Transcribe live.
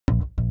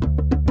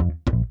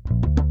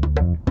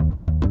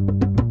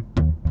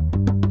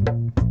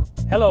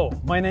Hello,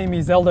 my name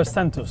is Hélder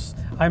Santos.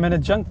 I'm an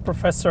adjunct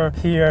professor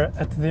here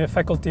at the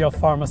Faculty of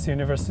Pharmacy,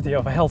 University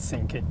of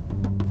Helsinki.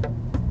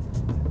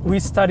 We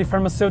study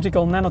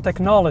pharmaceutical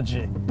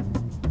nanotechnology.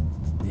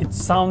 It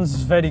sounds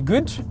very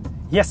good?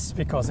 Yes,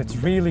 because it's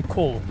really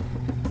cool.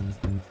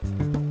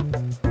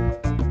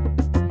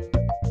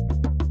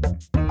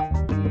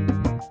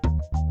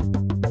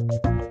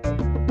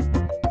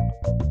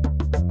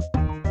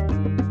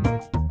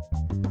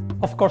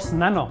 Of course,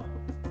 nano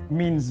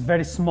means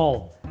very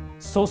small.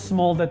 So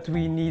small that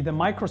we need a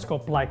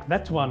microscope like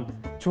that one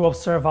to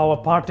observe our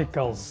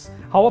particles.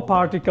 Our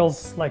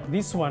particles, like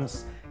these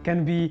ones,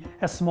 can be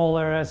as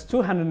smaller as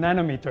 200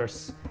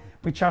 nanometers,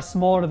 which are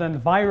smaller than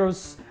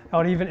virus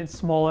or even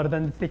smaller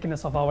than the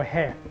thickness of our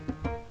hair.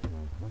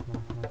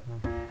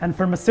 And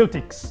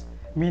pharmaceutics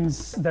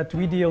means that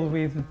we deal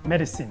with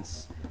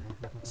medicines.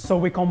 So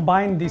we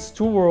combine these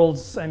two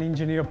worlds and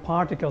engineer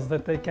particles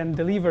that they can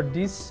deliver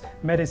these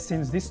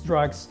medicines, these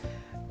drugs,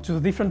 to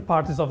different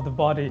parts of the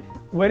body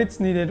where it's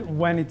needed,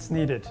 when it's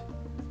needed.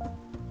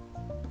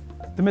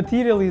 The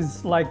material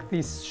is like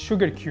this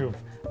sugar cube,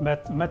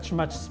 but much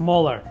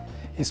smaller.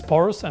 It's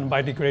porous and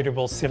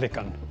biodegradable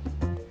silicon.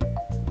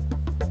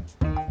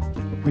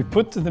 We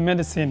put the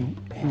medicine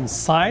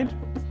inside,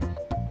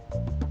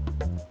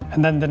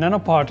 and then the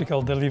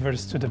nanoparticle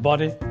delivers to the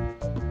body,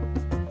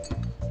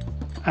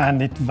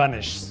 and it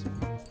vanishes.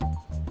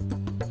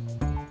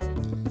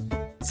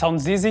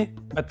 Sounds easy,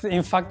 but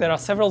in fact there are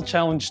several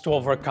challenges to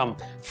overcome.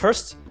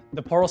 First,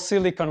 the porous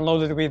silicon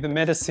loaded with the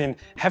medicine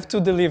have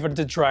to deliver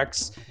the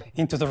drugs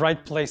into the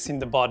right place in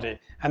the body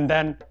and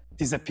then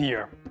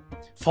disappear.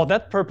 For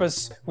that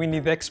purpose, we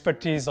need the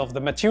expertise of the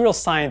material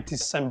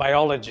scientists and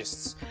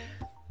biologists.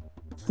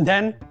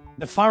 Then,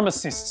 the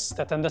pharmacists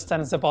that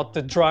understands about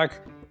the drug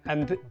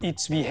and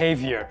its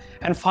behavior.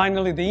 And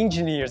finally, the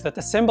engineers that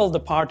assemble the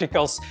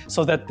particles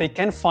so that they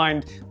can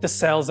find the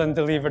cells and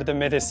deliver the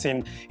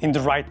medicine in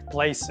the right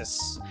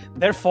places.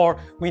 Therefore,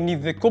 we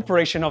need the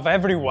cooperation of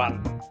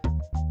everyone.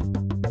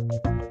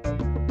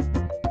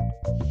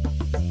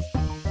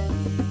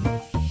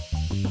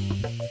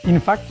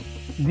 In fact,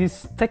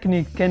 this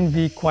technique can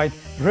be quite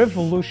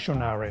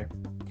revolutionary,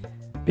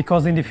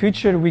 because in the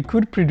future we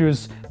could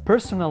produce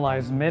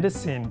personalized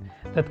medicine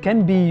that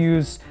can be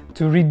used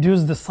to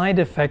reduce the side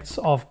effects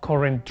of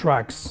current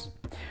drugs.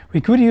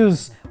 We could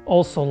use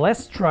also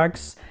less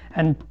drugs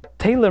and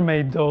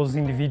tailor-made those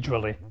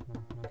individually.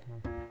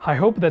 I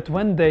hope that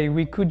one day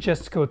we could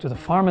just go to the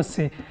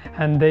pharmacy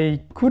and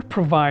they could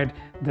provide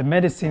the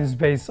medicines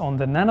based on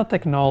the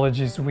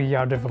nanotechnologies we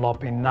are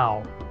developing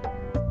now.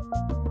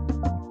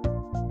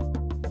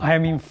 I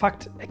am in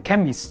fact a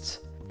chemist.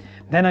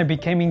 Then I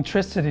became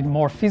interested in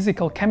more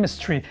physical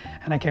chemistry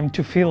and I came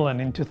to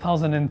Finland in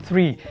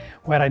 2003,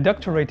 where I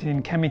doctorated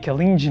in chemical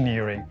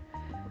engineering.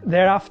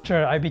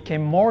 Thereafter, I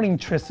became more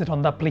interested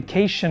on the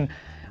application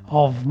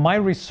of my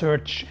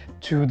research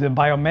to the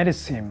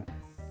biomedicine.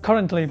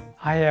 Currently,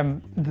 I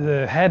am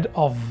the head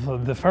of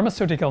the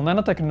Pharmaceutical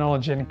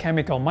Nanotechnology and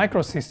Chemical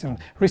Microsystem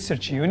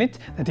Research Unit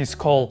that is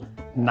called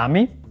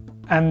NAMI.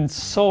 And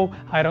so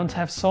I don't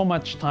have so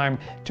much time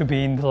to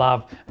be in the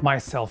lab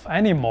myself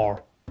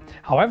anymore.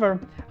 However,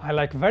 I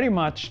like very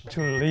much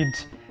to lead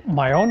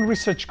my own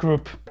research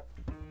group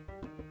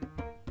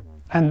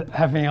and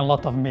having a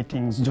lot of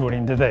meetings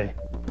during the day.